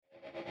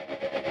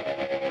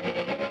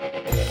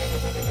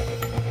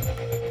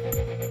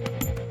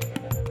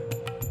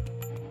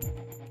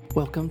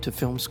Welcome to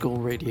Film School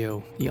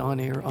Radio, the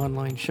on-air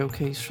online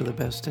showcase for the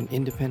best in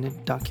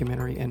independent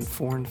documentary and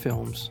foreign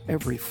films,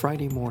 every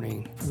Friday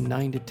morning from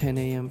 9 to 10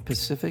 a.m.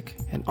 Pacific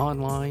and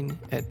online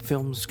at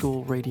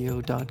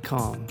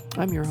filmschoolradio.com.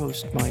 I'm your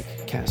host,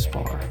 Mike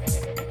Kaspar.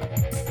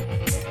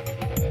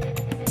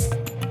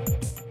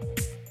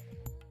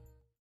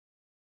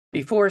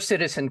 Before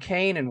Citizen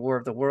Kane and War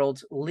of the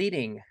Worlds,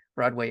 leading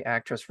Broadway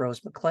actress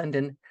Rose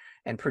McClendon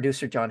and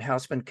producer John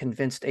Houseman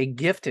convinced a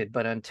gifted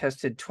but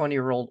untested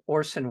 20-year-old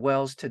Orson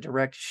Welles to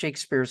direct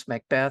Shakespeare's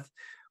Macbeth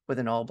with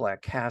an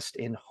all-black cast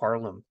in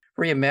Harlem.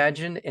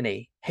 Reimagined in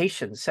a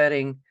Haitian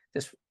setting,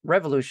 this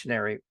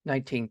revolutionary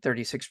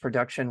 1936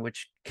 production,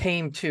 which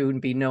came to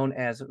be known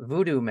as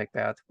Voodoo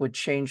Macbeth, would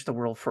change the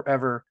world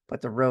forever,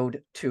 but the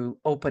road to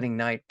opening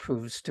night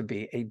proves to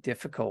be a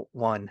difficult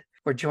one.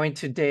 We're joined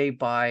today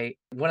by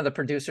one of the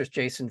producers,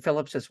 Jason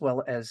Phillips, as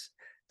well as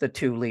the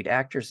two lead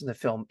actors in the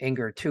film,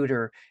 Inger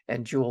Tudor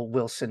and Jewel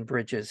Wilson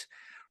Bridges.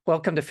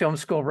 Welcome to Film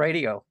School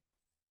Radio.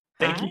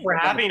 Thank you for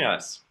having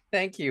us.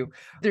 Thank you.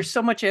 There's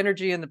so much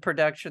energy in the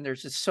production.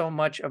 There's just so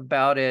much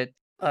about it.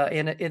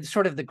 In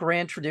sort of the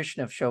grand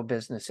tradition of show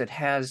business, it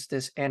has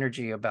this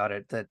energy about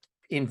it that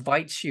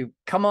invites you,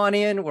 come on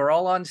in, we're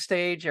all on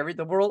stage,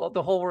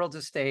 the whole world's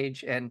a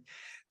stage. And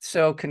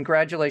so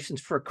congratulations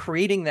for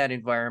creating that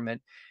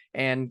environment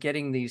and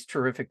getting these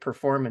terrific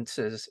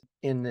performances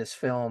in this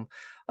film.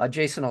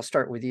 Jason, I'll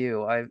start with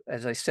you.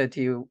 As I said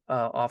to you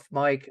off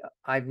mic,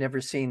 I've never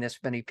seen this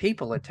many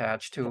people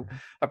attached to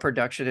a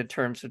production in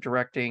terms of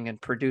directing and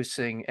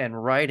producing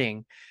and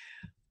writing.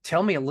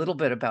 Tell me a little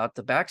bit about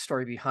the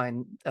backstory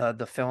behind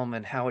the film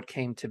and how it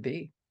came to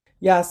be.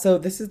 Yeah, so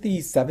this is the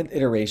 7th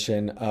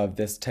iteration of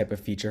this type of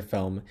feature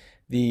film.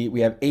 We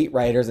have 8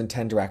 writers and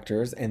 10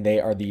 directors, and they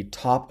are the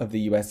top of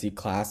the USC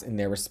class in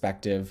their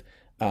respective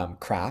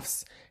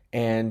crafts.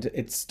 And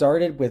it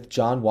started with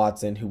John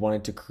Watson, who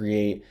wanted to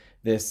create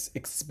this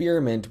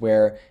experiment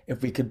where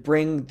if we could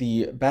bring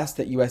the best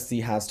that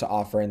USC has to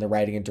offer in the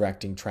writing and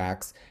directing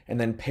tracks, and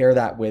then pair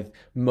that with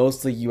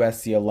mostly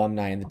USC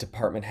alumni and the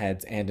department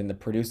heads and in the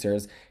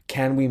producers,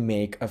 can we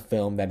make a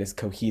film that is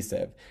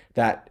cohesive,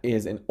 that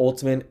is an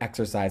ultimate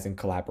exercise in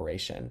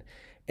collaboration?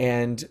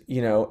 And,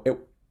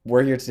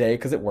 we're here today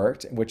because it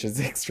worked, which is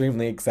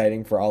extremely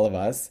exciting for all of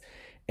us.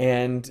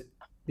 And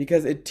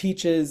because it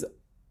teaches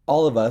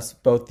all of us,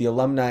 both the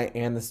alumni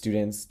and the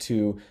students,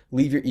 to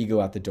leave your ego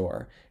at the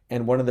door.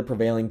 And one of the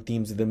prevailing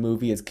themes of the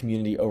movie is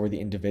community over the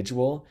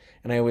individual.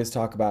 And I always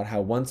talk about how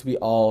once we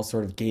all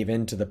sort of gave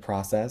in to the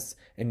process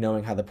and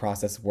knowing how the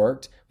process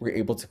worked, we're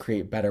able to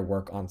create better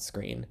work on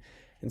screen.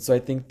 And so I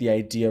think the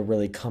idea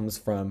really comes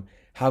from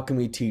how can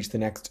we teach the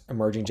next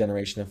emerging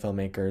generation of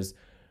filmmakers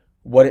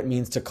what it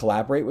means to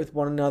collaborate with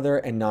one another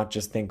and not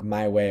just think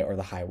my way or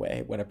the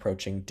highway when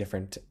approaching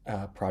different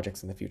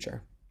projects in the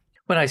future.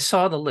 When I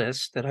saw the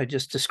list that I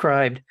just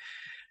described,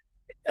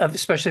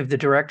 especially of the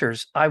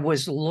directors, I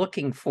was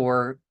looking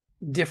for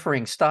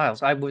differing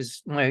styles.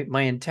 My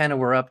antenna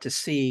were up to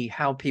see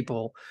how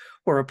people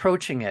were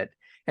approaching it.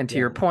 And to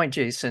your point,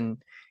 Jason,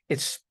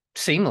 it's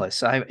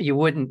seamless. You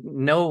wouldn't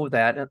know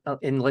that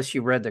unless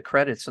you read the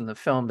credits in the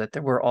film, that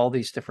there were all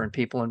these different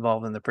people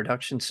involved in the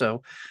production.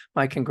 So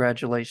my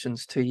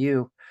congratulations to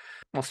you.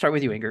 I'll start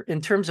with you, Inger. In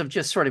terms of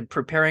just sort of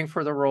preparing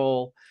for the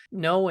role,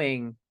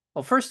 knowing,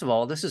 well, first of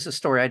all, this is a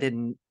story I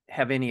didn't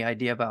have any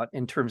idea about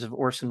in terms of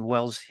Orson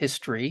Welles'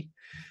 history.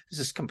 This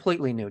is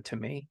completely new to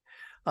me.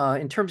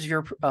 In terms of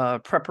your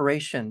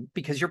preparation,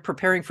 because you're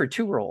preparing for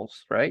 2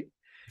 roles, right?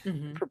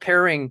 Mm-hmm.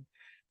 Preparing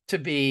to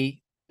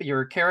be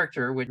your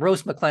character with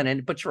Rose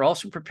McClendon, but you're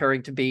also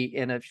preparing to be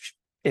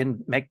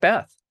in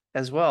Macbeth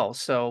as well.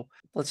 So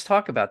let's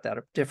talk about that,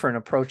 different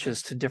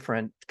approaches to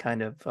different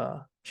kind of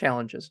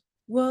challenges.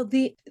 Well,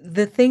 the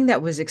thing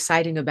that was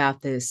exciting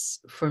about this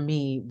for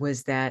me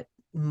was that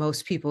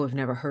most people have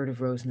never heard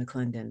of Rose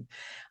McClendon.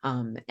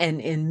 And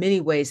in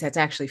many ways, that's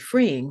actually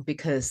freeing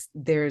because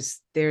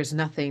there's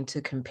nothing to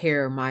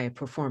compare my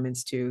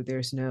performance to.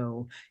 There's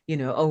no,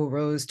 oh,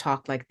 Rose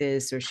talked like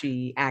this or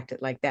she acted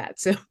like that.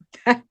 So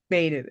that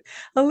made it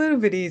a little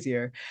bit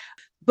easier.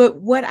 But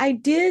what I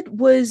did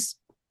was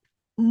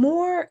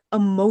more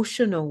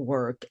emotional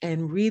work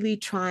and really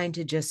trying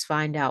to just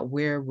find out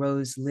where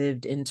Rose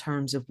lived in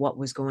terms of what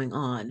was going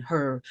on,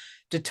 her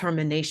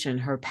determination,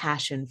 her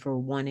passion for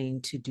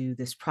wanting to do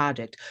this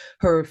project,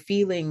 her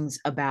feelings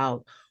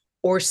about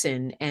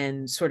Orson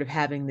and sort of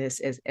having this,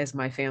 as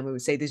my family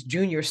would say, this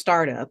junior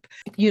startup,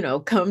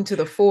 come to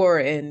the fore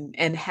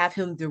and have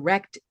him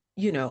direct,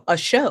 a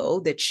show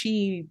that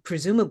she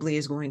presumably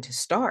is going to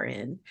star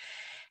in.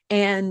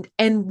 And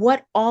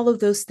what all of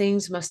those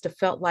things must have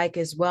felt like,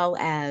 as well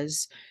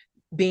as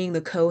being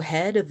the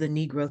co-head of the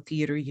Negro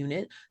Theater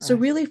Unit. So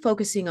really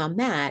focusing on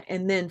that.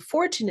 And then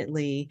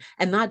fortunately,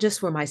 and not just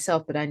for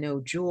myself, but I know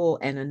Jewel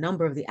and a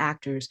number of the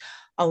actors,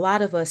 a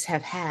lot of us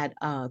have had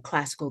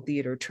classical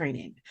theater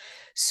training.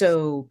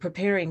 So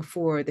preparing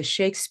for the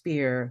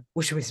Shakespeare,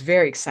 which was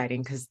very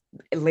exciting because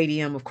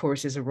Lady M, of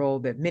course, is a role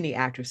that many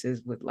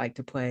actresses would like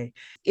to play.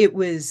 It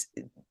was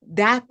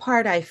that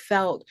part I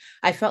felt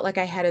like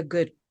I had a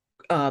good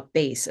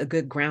base, a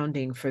good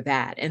grounding for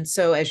that. And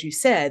so, as you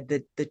said,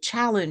 the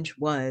challenge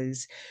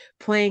was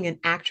playing an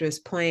actress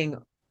playing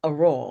a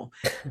role.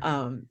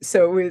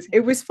 So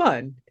it was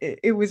fun.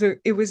 It was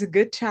a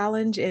good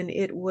challenge, and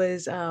it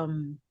was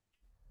an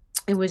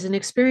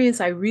experience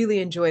I really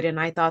enjoyed, and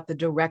I thought the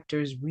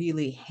directors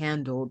really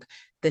handled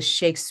the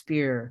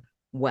Shakespeare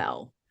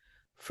well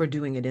for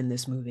doing it in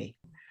this movie.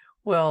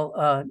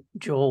 Well,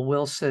 Joel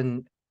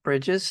Wilson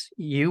Bridges,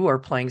 you are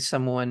playing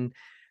someone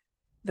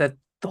that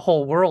the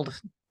whole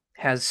world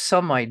has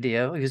some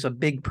idea. He's a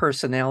big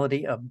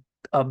personality,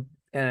 an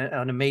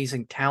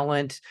amazing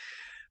talent,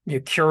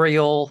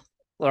 mercurial.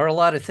 There are a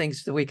lot of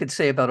things that we could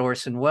say about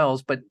Orson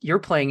Welles, but you're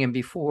playing him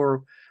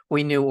before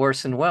we knew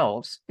Orson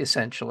Welles,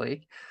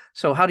 essentially.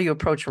 So how do you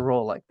approach a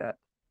role like that?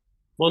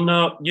 Well,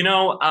 no,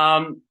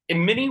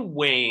 in many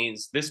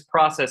ways, this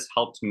process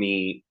helped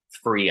me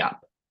free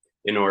up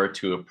in order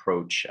to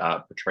approach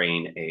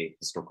portraying a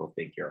historical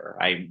figure.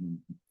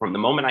 From the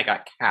moment I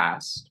got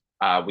cast,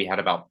 we had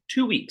about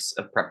 2 weeks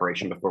of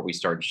preparation before we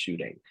started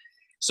shooting.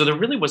 So there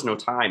really was no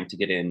time to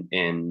get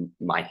in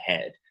my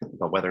head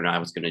about whether or not I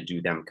was going to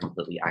do them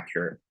completely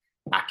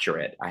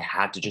accurate. I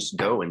had to just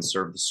go and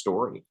serve the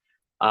story.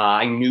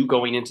 I knew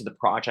going into the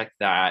project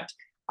that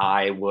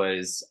I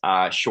was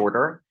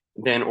shorter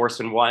than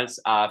Orson was.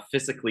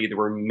 Physically, there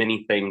were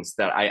many things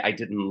that I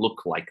didn't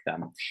look like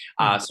them.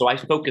 So I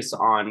focused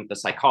on the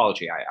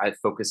psychology. I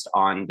focused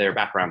on their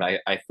background.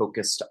 I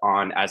focused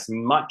on as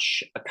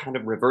much a kind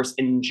of reverse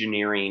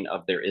engineering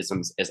of their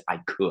isms as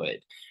I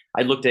could.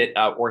 I looked at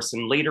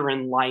Orson later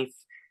in life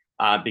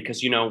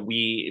because,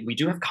 we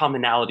do have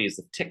commonalities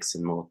of tics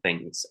and little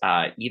things,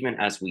 even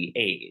as we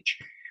age.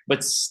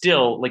 But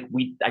still,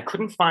 I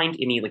couldn't find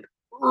any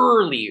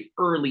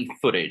early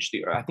footage.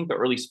 I think the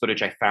earliest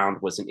footage I found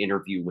was an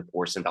interview with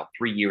Orson about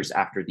 3 years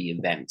after the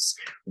events,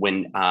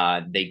 when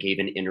they gave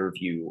an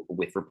interview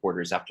with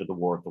reporters after the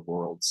War of the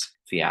Worlds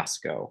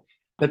fiasco.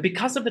 But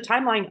because of the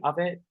timeline of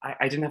it,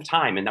 I didn't have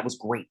time, and that was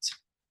great.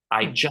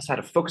 I just had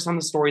to focus on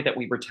the story that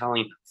we were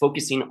telling,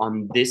 focusing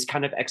on this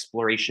kind of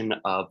exploration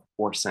of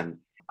Orson.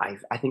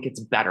 I think it's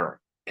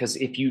better, because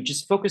if you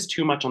just focus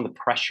too much on the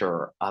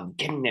pressure of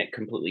getting it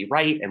completely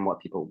right and what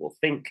people will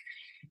think,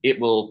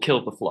 it will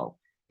kill the flow.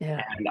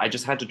 Yeah. And I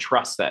just had to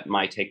trust that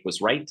my take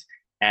was right,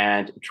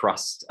 and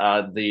trust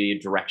the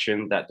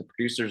direction that the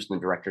producers and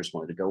the directors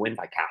wanted to go in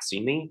by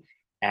casting me.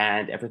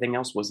 And everything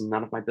else was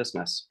none of my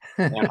business.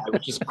 And I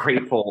was just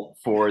grateful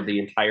for the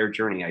entire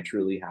journey. I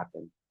truly have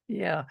been.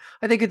 Yeah,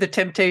 I think of the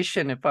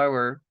temptation,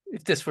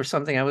 if this were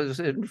something I was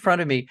in front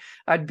of me,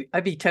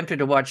 I'd be tempted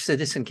to watch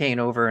Citizen Kane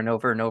over and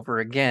over and over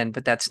again,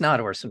 but that's not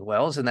Orson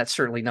Welles, and that's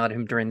certainly not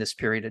him during this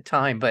period of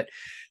time. But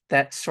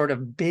that sort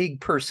of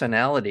big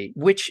personality,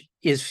 which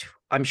is,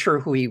 I'm sure,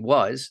 who he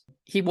was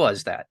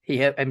that.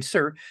 I'm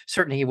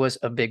certain he was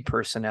a big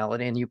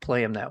personality, and you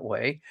play him that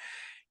way.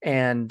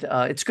 And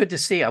it's good to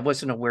see. I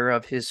wasn't aware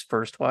of his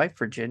first wife,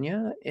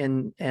 Virginia,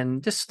 and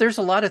just there's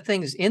a lot of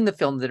things in the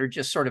film that are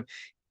just sort of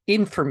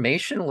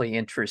informationally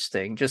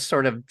interesting.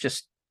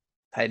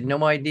 I had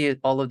no idea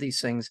all of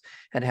these things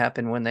had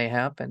happened when they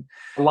happened.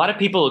 A lot of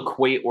people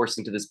equate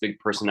Orson to this big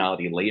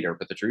personality later,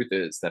 but the truth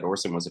is that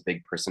Orson was a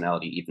big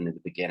personality even in the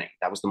beginning.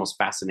 That was the most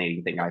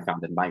fascinating thing I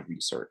found in my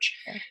research.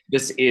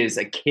 This is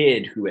a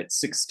kid who at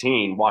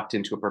 16 walked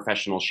into a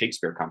professional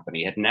Shakespeare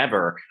company, had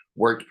never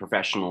worked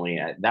professionally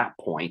at that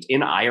point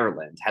in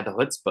Ireland, had the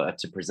chutzpah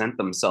to present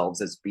themselves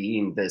as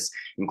being this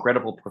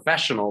incredible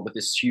professional with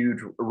this huge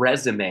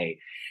resume.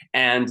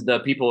 And the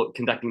people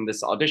conducting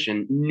this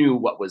audition knew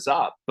what was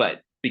up,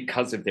 but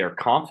because of their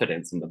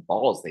confidence and the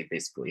balls they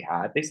basically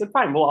had, they said,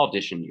 fine, we'll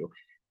audition you.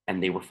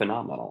 And they were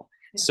phenomenal.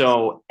 Yes.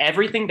 So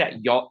everything that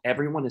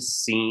everyone has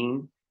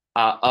seen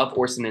of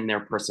Orson and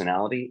their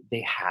personality,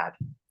 they had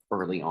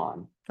early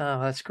on. Oh,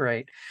 that's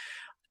great.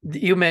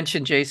 You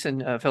mentioned,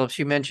 Jason Phillips,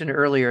 you mentioned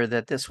earlier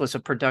that this was a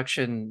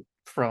production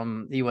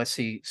from the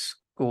USC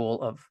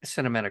School of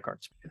Cinematic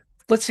Arts.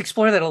 Let's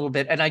explore that a little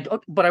bit.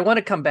 But I want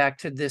to come back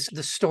to the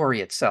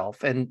story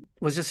itself. And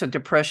was this a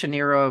Depression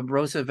era,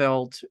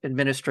 Roosevelt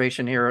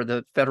administration era,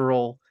 the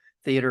federal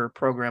theater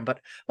program? But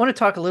I want to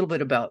talk a little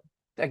bit about,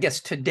 I guess,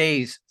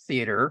 today's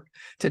theater,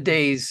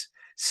 today's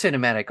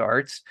cinematic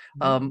arts,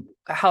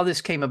 how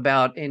this came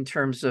about in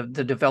terms of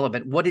the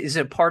development. What is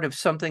it, part of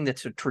something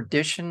that's a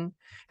tradition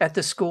at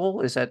the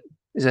school? Is that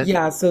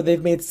Yeah, so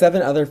they've made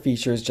 7 other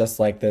features just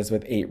like this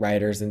with 8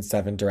 writers and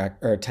 10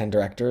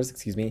 directors,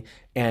 excuse me.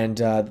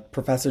 And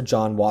Professor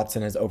John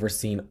Watson has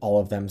overseen all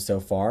of them so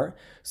far.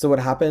 So what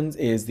happens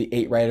is the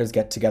 8 writers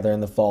get together in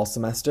the fall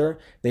semester.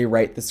 They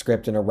write the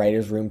script in a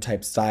writer's room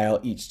type style,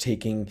 each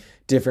taking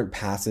different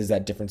passes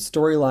at different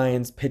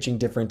storylines, pitching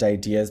different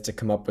ideas to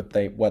come up with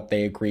what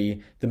they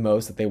agree the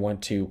most that they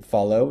want to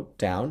follow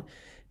down.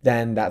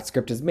 Then that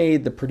script is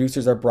made, the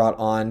producers are brought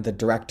on, the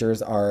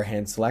directors are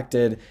hand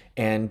selected,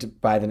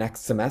 and by the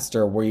next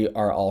semester, we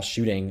are all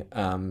shooting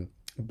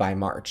by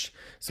March.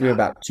 So we have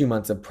about 2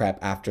 months of prep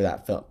after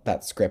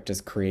that script is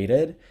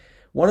created.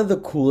 One of the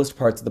coolest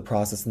parts of the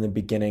process in the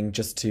beginning,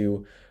 just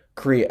to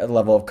create a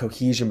level of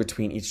cohesion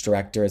between each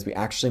director is we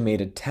actually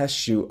made a test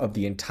shoot of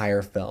the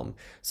entire film.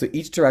 So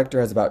each director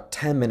has about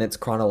 10 minutes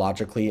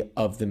chronologically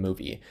of the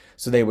movie.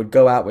 So they would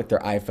go out with their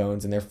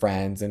iPhones and their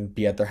friends and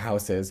be at their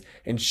houses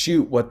and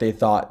shoot what they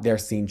thought their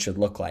scene should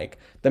look like.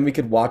 Then we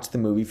could watch the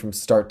movie from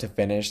start to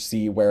finish,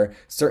 see where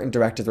certain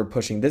directors were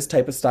pushing this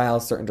type of style,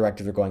 certain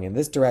directors were going in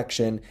this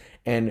direction,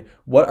 and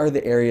what are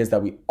the areas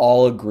that we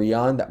all agree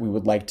on that we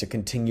would like to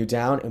continue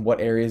down, and what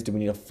areas do we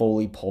need to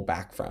fully pull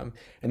back from.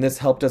 And this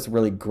helped us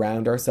really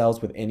ground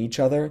ourselves within each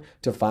other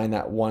to find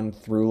that one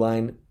through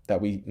line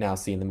that we now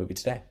see in the movie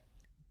today.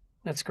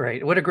 That's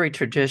great. What a great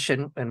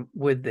tradition. And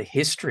with the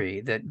history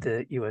that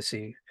the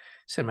USC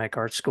Cinematic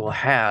Arts School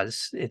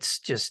has,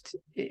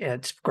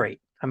 it's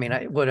great. I mean,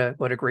 what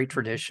a great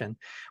tradition.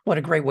 What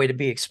a great way to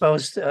be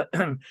exposed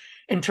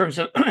in terms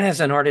of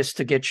as an artist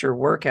to get your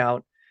work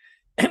out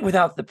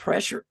without the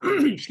pressure,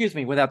 excuse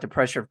me, without the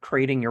pressure of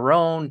creating your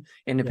own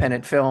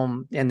independent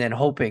film and then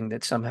hoping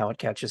that somehow it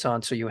catches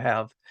on. So you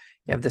have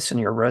this in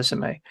your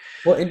resume.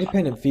 Well,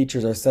 independent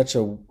features are such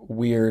a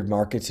weird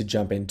market to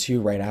jump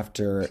into right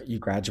after you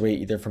graduate,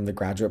 either from the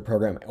graduate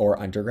program or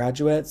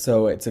undergraduate.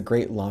 So it's a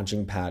great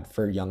launching pad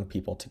for young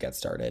people to get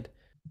started.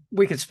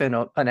 We could spend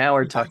an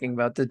hour talking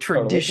about the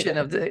Totally. tradition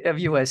of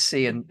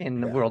USC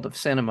in the world of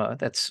cinema.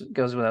 That's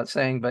goes without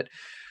saying, but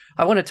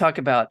I want to talk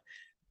about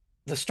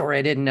the story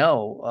I didn't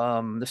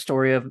know, the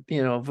story of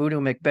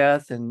Voodoo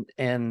Macbeth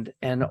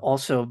and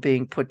also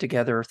being put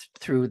together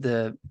through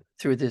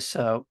this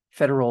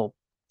federal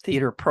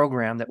theater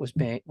program that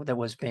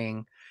was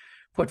being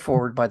put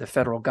forward by the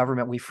federal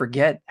government. We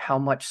forget how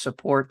much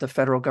support the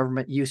federal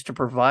government used to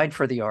provide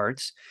for the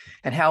arts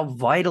and how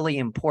vitally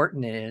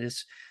important it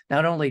is,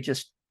 not only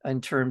just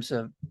in terms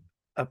of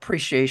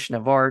appreciation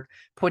of art,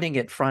 putting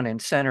it front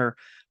and center,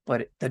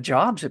 but the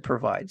jobs it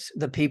provides,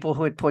 the people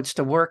who it puts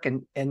to work,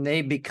 and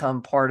they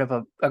become part of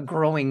a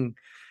growing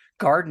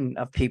garden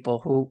of people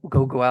who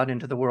go out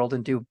into the world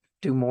and do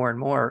more and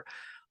more.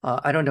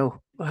 I don't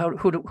know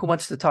who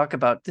wants to talk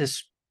about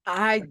this.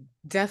 I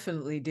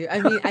definitely do. I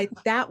mean,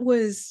 that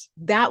was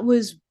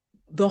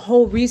the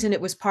whole reason it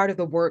was part of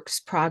the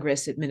Works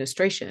Progress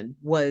Administration,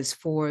 was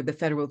for the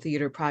Federal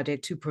Theater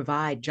Project to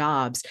provide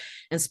jobs,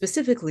 and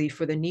specifically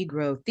for the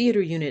Negro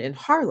Theater Unit in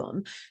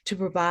Harlem to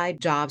provide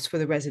jobs for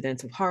the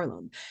residents of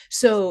Harlem.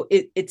 So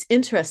it's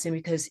interesting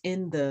because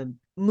in the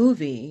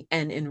movie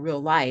and in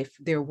real life,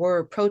 there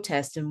were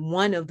protests. And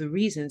one of the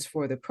reasons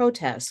for the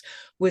protests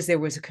was there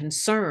was a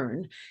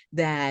concern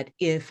that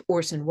if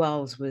Orson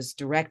Welles was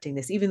directing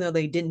this, even though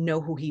they didn't know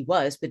who he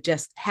was, but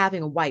just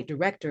having a white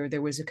director,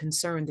 there was a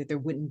concern that there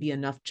wouldn't be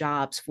enough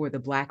jobs for the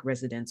Black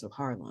residents of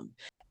Harlem.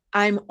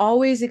 I'm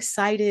always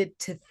excited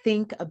to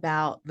think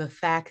about the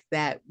fact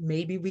that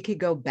maybe we could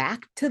go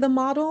back to the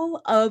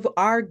model of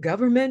our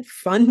government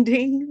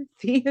funding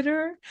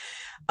theater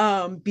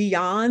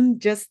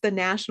beyond just the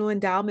National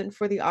Endowment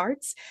for the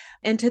Arts.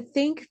 And to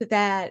think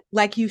that,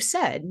 like you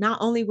said, not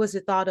only was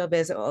it thought of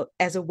as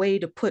a way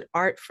to put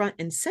art front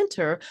and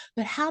center,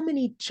 but how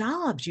many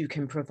jobs you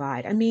can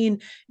provide. I mean,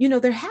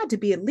 there had to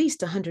be at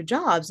least 100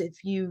 jobs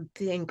if you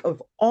think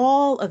of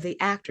all of the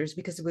actors,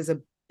 because it was a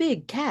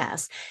big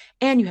cast,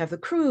 and you have the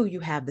crew,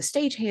 you have the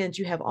stagehands,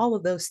 you have all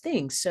of those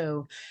things.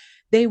 So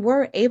they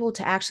were able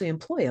to actually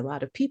employ a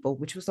lot of people,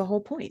 which was the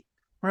whole point.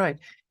 Right.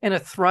 And a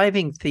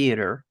thriving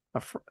theater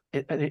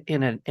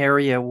in an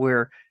area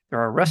where there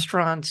are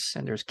restaurants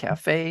and there's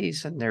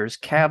cafes and there's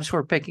cabs who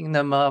are picking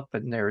them up,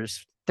 and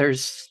there's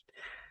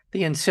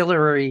the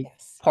ancillary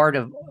part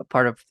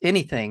of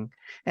anything,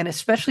 and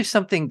especially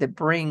something that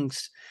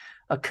brings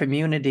a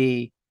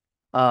community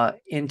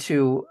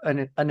into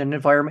an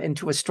environment,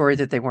 into a story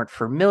that they weren't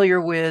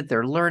familiar with.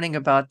 They're learning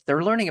about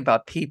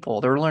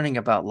people, they're learning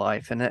about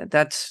life, and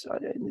that's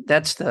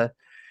the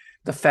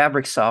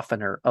fabric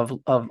softener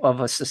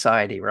of a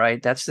society,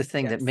 right? That's the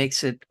thing that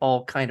makes it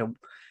all kind of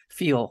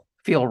feel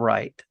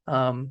right.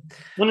 Well,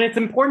 it's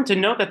important to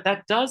know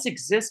that does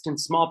exist in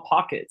small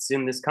pockets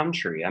in this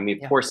country. I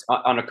mean, of course,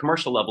 on a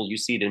commercial level, you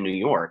see it in New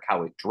York,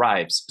 how it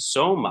drives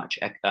so much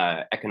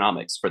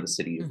economics for the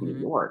city of New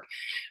York.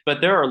 But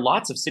there are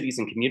lots of cities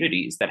and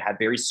communities that have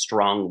very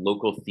strong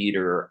local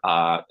theater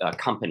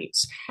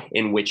companies,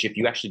 in which if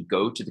you actually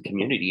go to the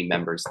community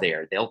members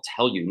there, they'll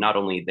tell you not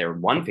only their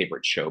one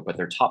favorite show, but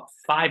their top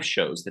 5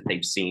 shows that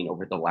they've seen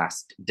over the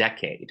last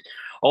decade.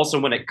 Also,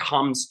 when it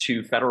comes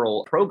to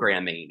federal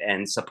programming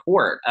and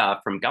support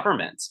from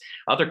governments,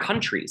 other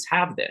countries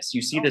have this.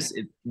 You see this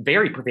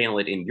very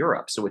prevalent in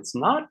Europe. So it's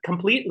not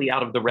completely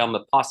out of the realm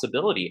of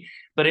possibility,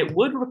 but it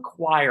would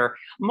require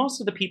most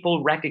of the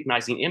people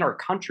recognizing in our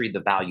country the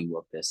value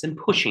of this and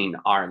pushing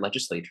our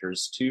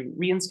legislators to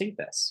reinstate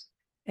this.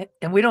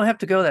 And we don't have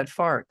to go that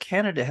far.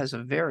 Canada has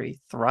a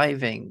very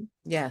thriving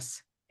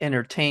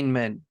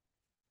entertainment,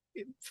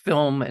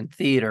 film, and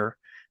theater.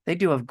 They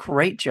do a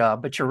great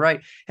job, but you're right.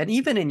 And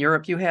even in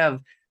Europe, you have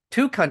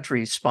 2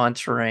 countries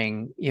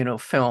sponsoring,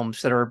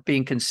 films that are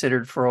being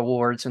considered for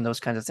awards and those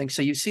kinds of things.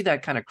 So you see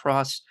that kind of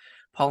cross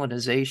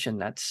pollination.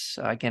 That's,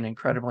 again,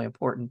 incredibly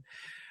important.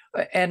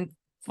 And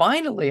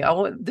finally,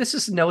 this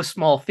is no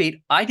small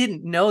feat. I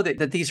didn't know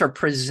that these are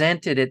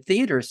presented at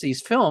theaters,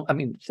 these films. I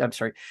mean, I'm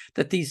sorry,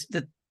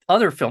 the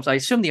other films, I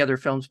assume the other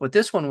films, but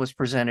this one was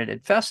presented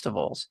at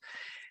festivals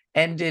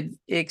and did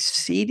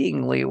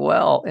exceedingly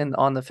well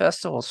on the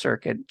festival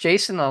circuit.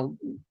 Jason,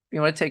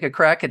 you want to take a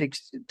crack at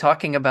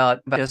talking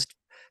about just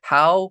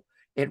how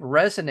it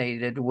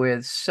resonated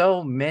with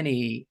so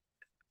many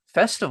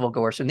festival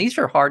goers? And these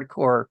are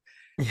hardcore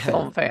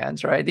film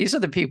fans, right? These are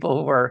the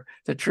people who are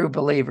the true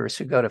believers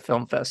who go to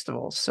film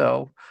festivals.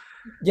 So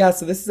Yeah,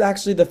 so this is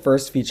actually the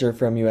first feature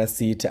from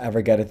USC to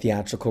ever get a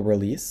theatrical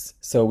release.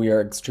 So we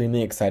are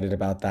extremely excited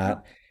about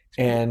that.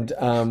 And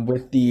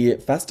with the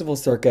festival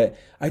circuit,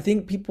 I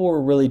think people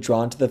were really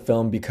drawn to the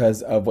film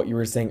because of what you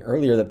were saying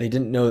earlier, that they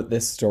didn't know that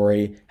this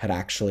story had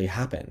actually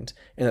happened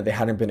and that they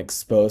hadn't been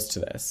exposed to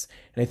this.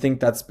 And I think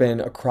that's been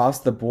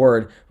across the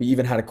board. We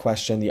even had a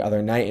question the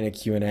other night in a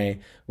Q&A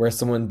where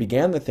someone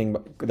began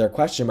their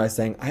question by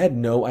saying, I had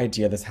no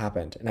idea this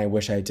happened and I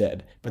wish I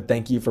did. But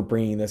thank you for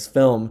bringing this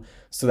film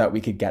so that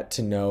we could get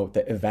to know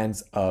the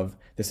events of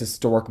this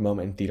historic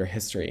moment in theater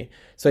history.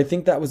 So I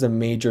think that was a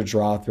major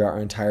draw throughout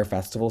our entire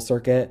festival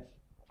circuit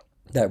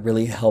that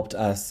really helped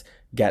us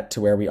get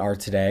to where we are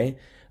today.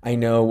 I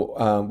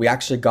know we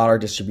actually got our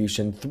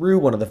distribution through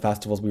one of the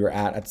festivals we were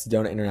at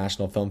Sedona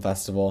International Film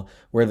Festival,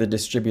 where the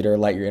distributor,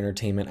 Lightyear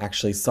Entertainment,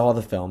 actually saw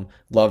the film,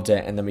 loved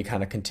it, and then we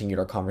kind of continued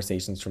our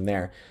conversations from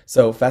there.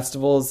 So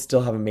festivals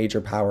still have a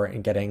major power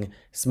in getting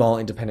small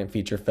independent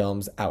feature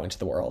films out into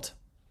the world.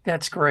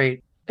 That's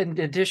great. In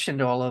addition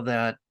to all of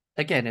that,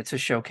 again, it's a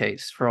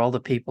showcase for all the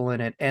people in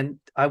it. And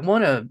I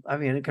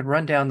could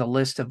run down the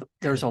list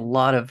there's a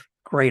lot of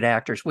great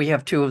actors. We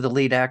have two of the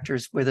lead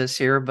actors with us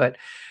here, but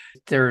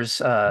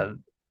there's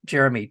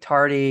Jeremy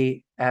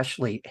Tardy,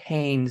 Ashley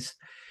Haynes,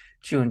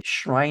 June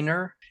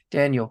Schreiner,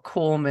 Daniel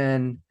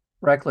Coleman,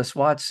 Reckless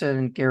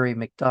Watson, Gary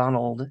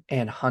McDonald,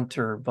 and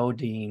Hunter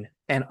Bodine.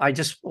 And I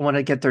just want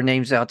to get their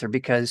names out there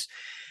because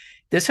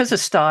this has a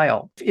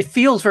style. It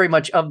feels very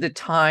much of the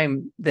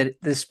time that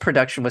this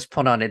production was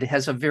put on. It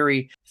has a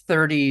very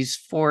 30s,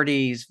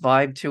 40s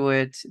vibe to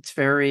it.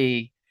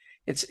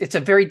 It's a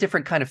very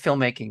different kind of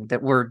filmmaking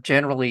that we're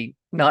generally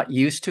not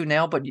used to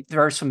now, but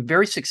there are some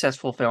very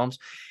successful films.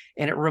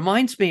 And it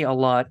reminds me a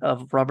lot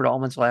of Robert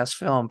Altman's last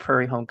film,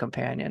 Prairie Home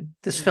Companion.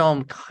 This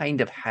film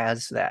kind of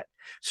has that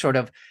sort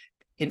of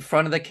in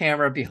front of the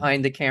camera,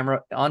 behind the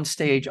camera, on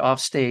stage, off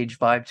stage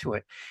vibe to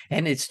it.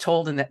 And it's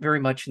told very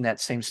much in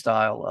that same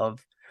style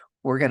of,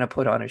 we're going to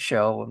put on a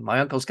show and my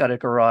uncle's got a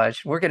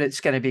garage.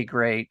 It's going to be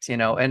great,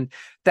 and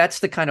that's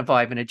the kind of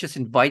vibe. And it just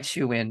invites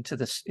you into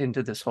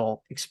this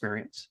whole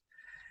experience.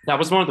 That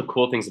was one of the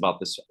cool things about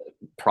this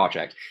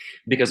project,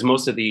 because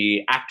most of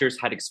the actors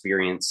had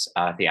experience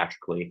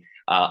theatrically.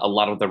 A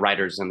lot of the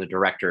writers and the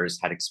directors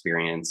had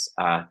experience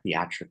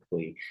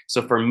theatrically.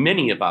 So for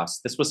many of us,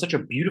 this was such a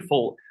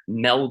beautiful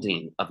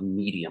melding of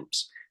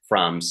mediums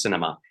from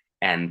cinema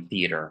and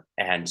theater.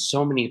 And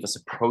so many of us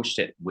approached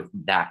it with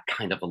that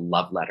kind of a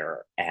love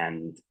letter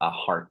and a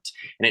heart.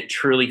 And it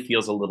truly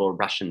feels a little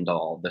Russian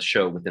doll, the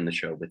show within the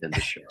show within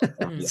the show.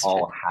 And we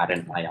all had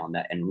an eye on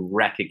that and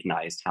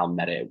recognized how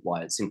meta it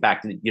was. In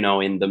fact, in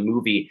the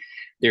movie,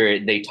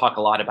 they talk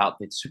a lot about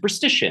the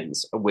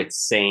superstitions with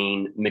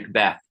saying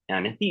Macbeth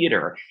and a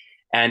theater.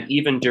 And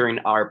even during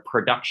our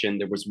production,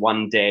 there was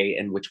one day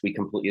in which we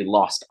completely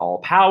lost all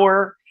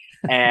power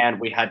and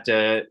we had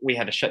to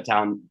shut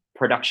down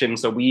production.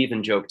 So we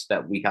even joked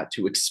that we got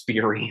to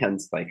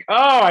experience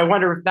I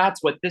wonder if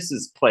that's what this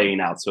is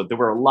playing out. So there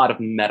were a lot of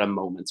meta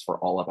moments for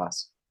all of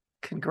us.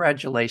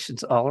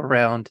 Congratulations all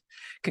around.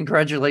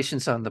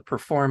 Congratulations on the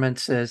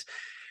performances,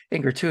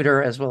 Inger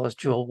Tudor, as well as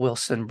Jewel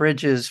Wilson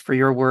Bridges, for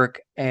your work,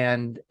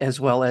 and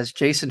as well as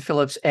Jason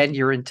Phillips and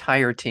your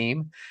entire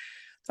team.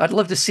 I'd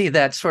love to see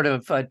that sort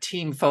of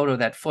team photo,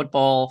 that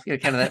football,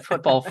 kind of that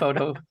football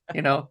photo,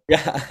 Yeah.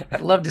 I'd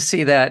love to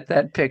see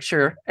that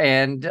picture.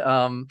 And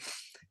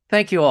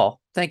thank you all.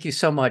 Thank you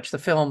so much. The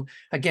film,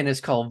 again, is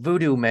called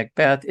Voodoo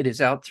Macbeth. It is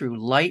out through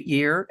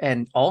Lightyear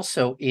and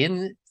also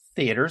in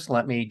theaters.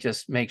 Let me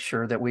just make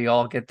sure that we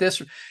all get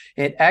this.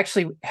 It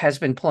actually has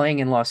been playing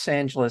in Los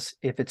Angeles.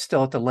 If it's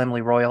still at the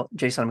Laemmle Royal,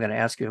 Jason, I'm going to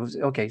ask you.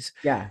 Okay.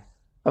 Yeah.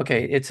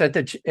 Okay. It's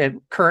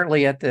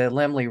currently at the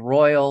Laemmle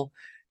Royal,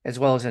 as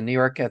well as in New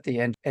York at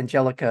the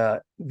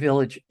Angelica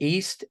Village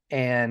East,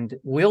 and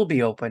will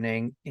be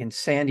opening in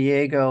San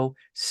Diego,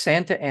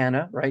 Santa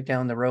Ana, right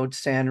down the road,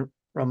 San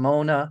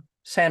Ramon,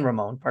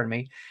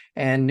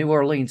 and New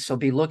Orleans. So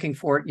be looking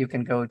for it. You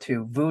can go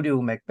to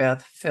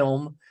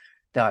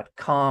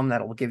voodooMacbethFilm.com.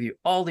 That'll give you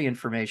all the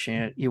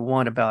information you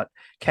want about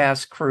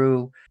cast,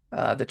 crew,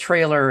 the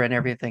trailer, and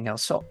everything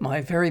else. So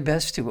my very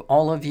best to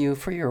all of you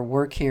for your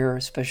work here,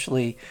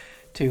 especially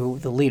to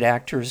the lead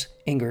actors,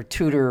 Inger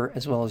Tudor,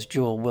 as well as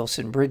Jewel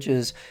Wilson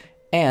Bridges,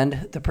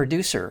 and the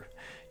producer,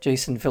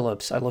 Jason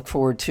Phillips. I look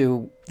forward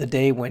to the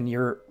day when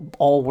you're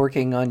all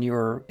working on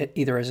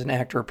either as an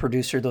actor or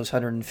producer, those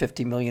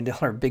 $150 million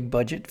big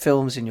budget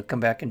films, and you'll come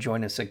back and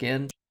join us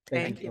again.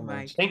 Thank you,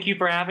 Mike. Thank you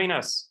for having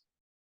us.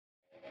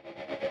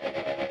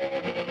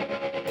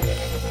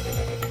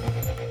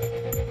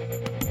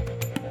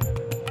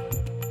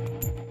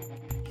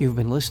 You've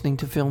been listening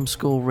to Film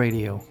School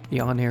Radio,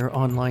 the on-air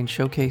online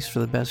showcase for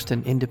the best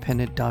in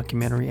independent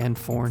documentary and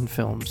foreign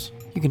films.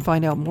 You can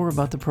find out more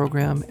about the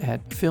program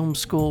at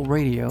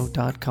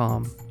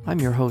filmschoolradio.com. I'm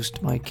your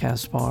host, Mike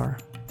Kaspar.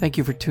 Thank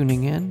you for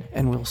tuning in,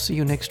 and we'll see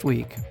you next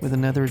week with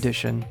another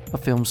edition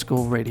of Film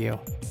School Radio.